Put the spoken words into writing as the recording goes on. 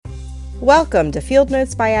Welcome to Field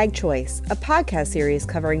Notes by Ag Choice, a podcast series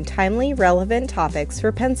covering timely, relevant topics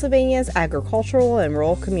for Pennsylvania's agricultural and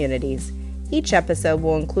rural communities. Each episode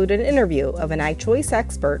will include an interview of an Ag Choice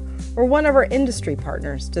expert or one of our industry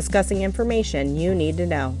partners discussing information you need to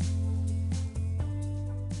know.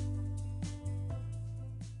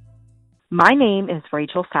 My name is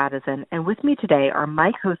Rachel Sadison, and with me today are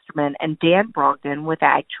Mike Hosterman and Dan Brogdon with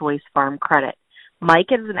Ag Choice Farm Credit.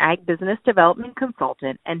 Mike is an ag business development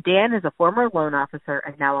consultant, and Dan is a former loan officer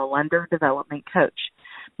and now a lender development coach.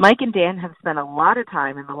 Mike and Dan have spent a lot of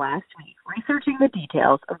time in the last week researching the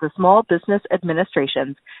details of the Small Business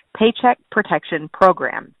Administration's Paycheck Protection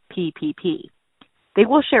Program, PPP. They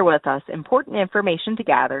will share with us important information to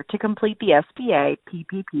gather to complete the SBA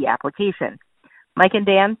PPP application. Mike and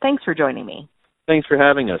Dan, thanks for joining me. Thanks for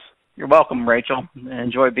having us. You're welcome, Rachel.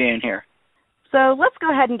 Enjoy being here. So let's go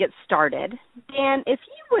ahead and get started. Dan, if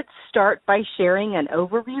you would start by sharing an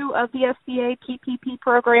overview of the SBA PPP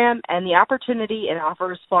program and the opportunity it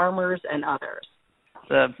offers farmers and others.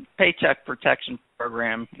 The Paycheck Protection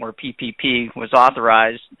Program, or PPP, was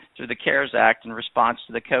authorized through the CARES Act in response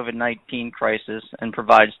to the COVID-19 crisis and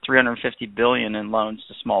provides $350 billion in loans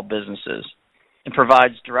to small businesses. It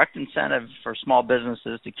provides direct incentive for small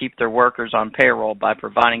businesses to keep their workers on payroll by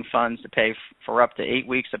providing funds to pay for up to 8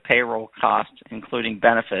 weeks of payroll costs, including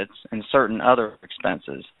benefits and certain other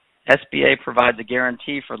expenses. SBA provides a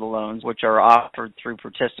guarantee for the loans, which are offered through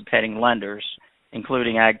participating lenders,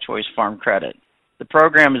 including Ag Choice Farm Credit. The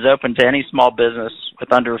program is open to any small business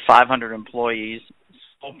with under 500 employees,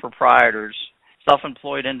 sole proprietors,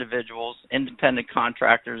 self-employed individuals, independent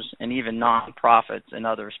contractors, and even nonprofits and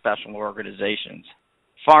other special organizations.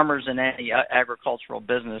 Farmers in any agricultural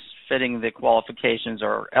business fitting the qualifications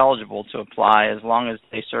are eligible to apply as long as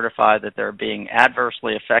they certify that they're being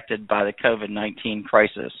adversely affected by the COVID-19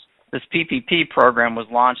 crisis. This PPP program was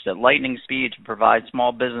launched at lightning speed to provide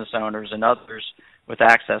small business owners and others with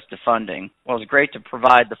access to funding. While it's great to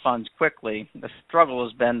provide the funds quickly, the struggle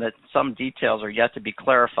has been that some details are yet to be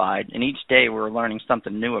clarified, and each day we're learning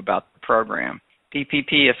something new about the program.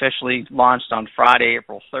 PPP officially launched on Friday,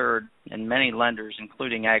 April 3rd, and many lenders,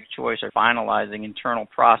 including Ag Choice, are finalizing internal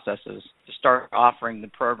processes to start offering the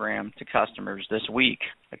program to customers this week.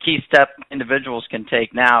 A key step individuals can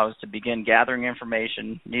take now is to begin gathering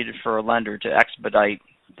information needed for a lender to expedite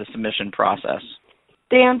the submission process.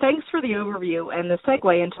 Dan, thanks for the overview and the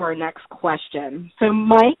segue into our next question. So,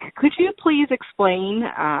 Mike, could you please explain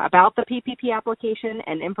about the PPP application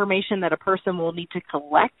and information that a person will need to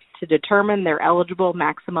collect to determine their eligible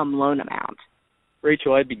maximum loan amount?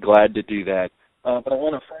 Rachel, I'd be glad to do that. But I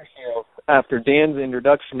want to first, after Dan's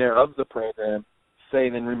introduction there of the program,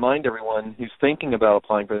 remind everyone who's thinking about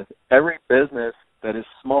applying for this, every business that is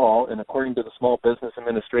small, and according to the Small Business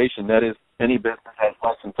Administration, that is any business that has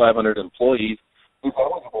less than 500 employees, is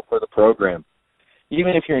eligible for the program.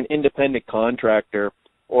 Even if you're an independent contractor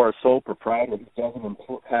or a sole proprietor who doesn't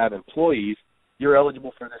have employees, you're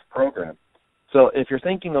eligible for this program. So if you're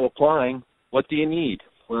thinking of applying, what do you need?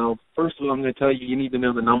 Well, first of all, I'm going to tell you, you need to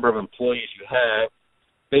know the number of employees you have.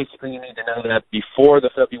 Basically, you need to know that before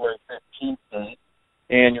the February 15th date,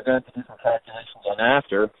 and you're going to have to do some calculations on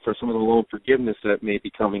after for some of the loan forgiveness that may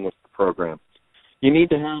be coming with the program. You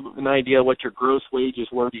need to have an idea what your gross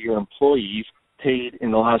wages were to your employees paid in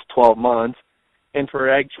the last 12 months, and for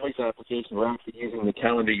Ag Choice application, we're actually using the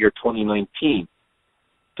calendar year 2019.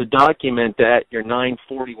 To document that, your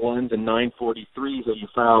 941s and 943s that you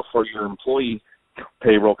file for your employee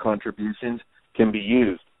payroll contributions can be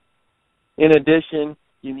used. In addition,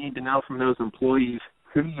 you need to know from those employees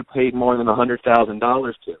who you paid more than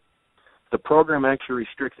 $100,000 to. The program actually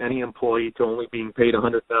restricts any employee to only being paid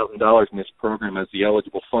 $100,000 in this program as the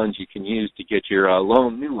eligible funds you can use to get your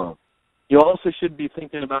new loan. You also should be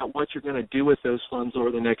thinking about what you're going to do with those funds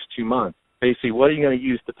over the next 2 months. Basically, what are you going to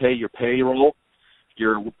use to pay your payroll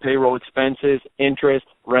expenses, interest,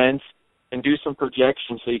 rents, and do some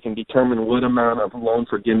projections so you can determine what amount of loan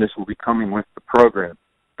forgiveness will be coming with the program.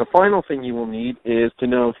 The final thing you will need is to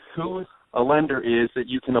know who a lender is that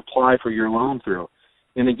you can apply for your loan through.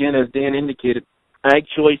 And again, as Dan indicated, Ag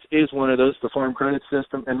Choice is one of those, the Farm Credit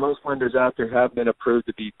System, and most lenders out there have been approved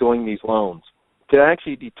to be doing these loans. To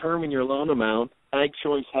actually determine your loan amount, Ag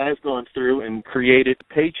Choice has gone through and created a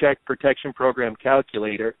Paycheck Protection Program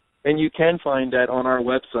calculator, and you can find that on our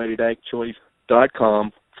website at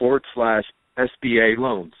agchoice.com/SBA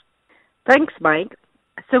loans. Thanks, Mike.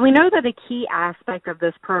 So we know that a key aspect of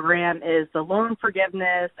this program is the loan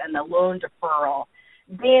forgiveness and the loan deferral.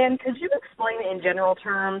 Dan, could you explain in general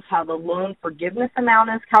terms how the loan forgiveness amount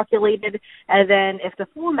is calculated? And then if the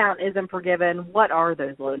full amount isn't forgiven, what are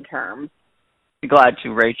those loan terms? Be glad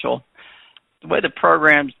to, Rachel. The way the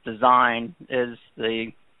program's designed is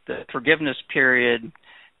the forgiveness period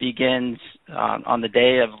begins on the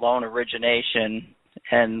day of loan origination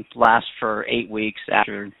and lasts for 8 weeks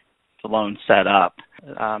after the loan's set up.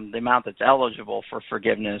 The amount that's eligible for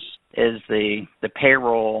forgiveness is the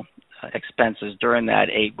payroll expenses during that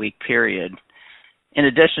 8-week period. In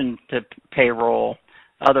addition to payroll,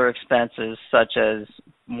 other expenses such as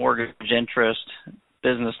mortgage interest,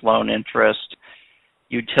 business loan interest,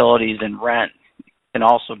 utilities, and rent can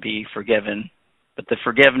also be forgiven. But the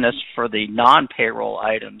forgiveness for the non-payroll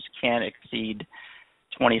items can't exceed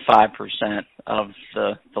 25% of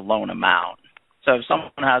the loan amount. So if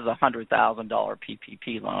someone has a $100,000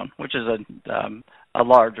 PPP loan, which is a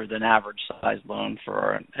larger than average size loan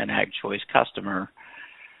for an AgChoice customer,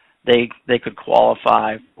 they could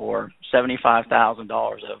qualify for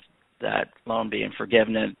 $75,000 of that loan being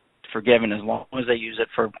forgiven as long as they use it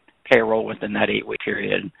for payroll within that 8-week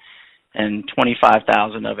period, and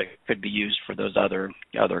 $25,000 of it could be used for those other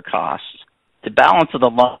costs. The balance of the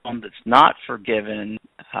loan that's not forgiven,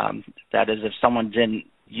 that is, if someone didn't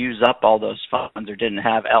use up all those funds or didn't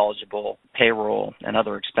have eligible payroll and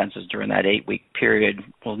other expenses during that 8-week period,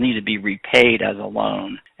 will need to be repaid as a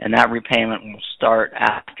loan, and that repayment will start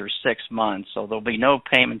after 6 months. So there'll be no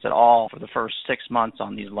payments at all for the first 6 months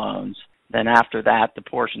on these loans. Then after that, the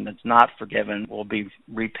portion that's not forgiven will be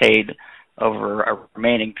repaid over a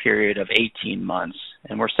remaining period of 18 months.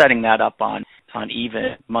 And we're setting that up on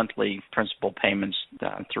even monthly principal payments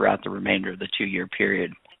throughout the remainder of the 2-year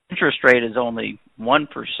period. Interest rate is only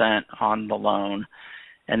 1% on the loan,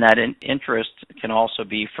 and that interest can also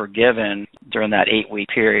be forgiven during that 8-week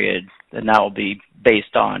period, and that will be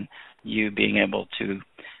based on you being able to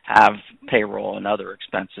have payroll and other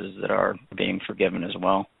expenses that are being forgiven as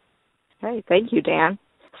well. Okay, thank you, Dan.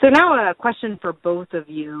 So now a question for both of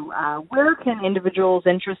you. Where can individuals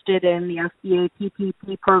interested in the SBA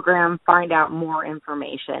PPP program find out more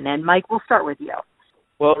information? And Mike, we'll start with you.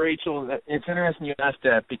 Well, Rachel, it's interesting you asked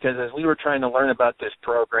that, because as we were trying to learn about this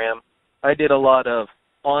program, I did a lot of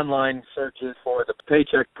online searches for the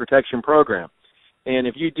Paycheck Protection Program. And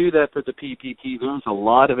if you do that for the PPP, there's a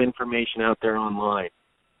lot of information out there online.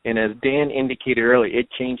 And as Dan indicated earlier,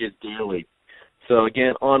 it changes daily. So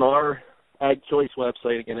again, on our AgChoice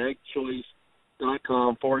website, again,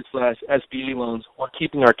 agchoice.com/SBA loans, we're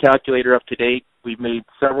keeping our calculator up to date. We've made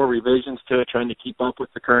several revisions to it, trying to keep up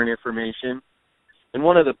with the current information. And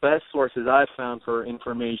one of the best sources I've found for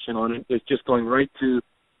information on it is just going right to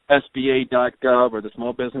SBA.gov or the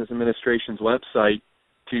Small Business Administration's website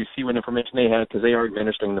to see what information they have, because they are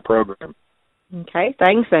administering the program. Okay,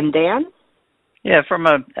 thanks. And Dan? Yeah, from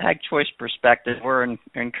a AgChoice perspective, we're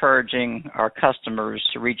encouraging our customers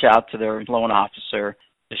to reach out to their loan officer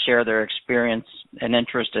to share their experience and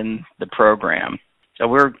interest in the program. So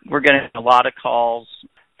we're getting a lot of calls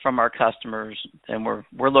from our customers, and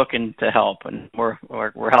we're looking to help, and we're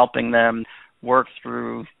helping them work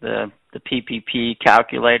through the PPP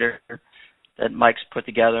calculator that Mike's put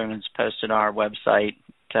together and is posted on our website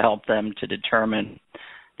to help them to determine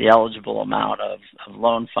the eligible amount of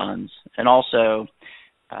loan funds, and also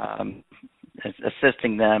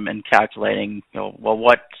assisting them in calculating,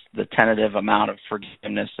 what's the tentative amount of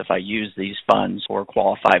forgiveness if I use these funds for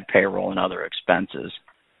qualified payroll and other expenses.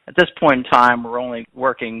 At this point in time, we're only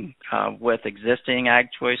working with existing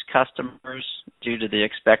AgChoice customers due to the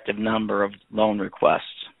expected number of loan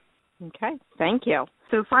requests. Okay, thank you.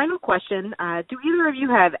 So final question, do either of you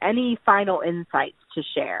have any final insights to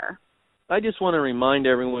share? I just want to remind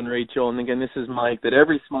everyone, Rachel, and again, this is Mike, that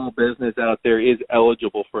every small business out there is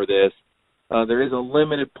eligible for this. There is a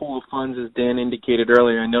limited pool of funds, as Dan indicated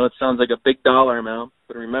earlier. I know it sounds like a big dollar amount,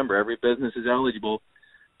 but remember, every business is eligible.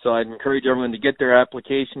 So I'd encourage everyone to get their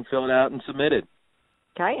application filled out and submitted.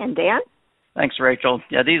 Okay, and Dan? Thanks, Rachel.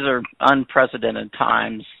 Yeah, these are unprecedented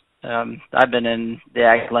times. I've been in the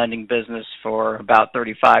ag lending business for about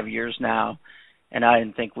 35 years now, and I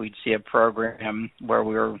didn't think we'd see a program where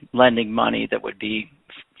we were lending money that would be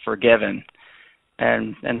forgiven.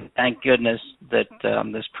 And thank goodness that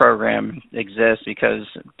this program exists, because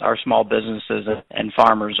our small businesses and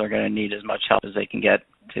farmers are going to need as much help as they can get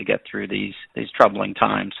to get through these troubling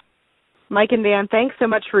times. Mike and Dan, thanks so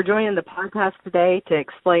much for joining the podcast today to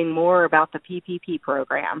explain more about the PPP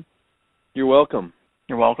program. You're welcome.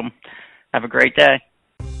 You're welcome. Have a great day.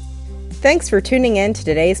 Thanks for tuning in to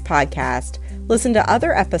today's podcast. Listen to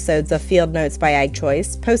other episodes of Field Notes by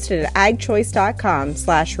AgChoice posted at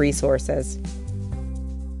agchoice.com/resources.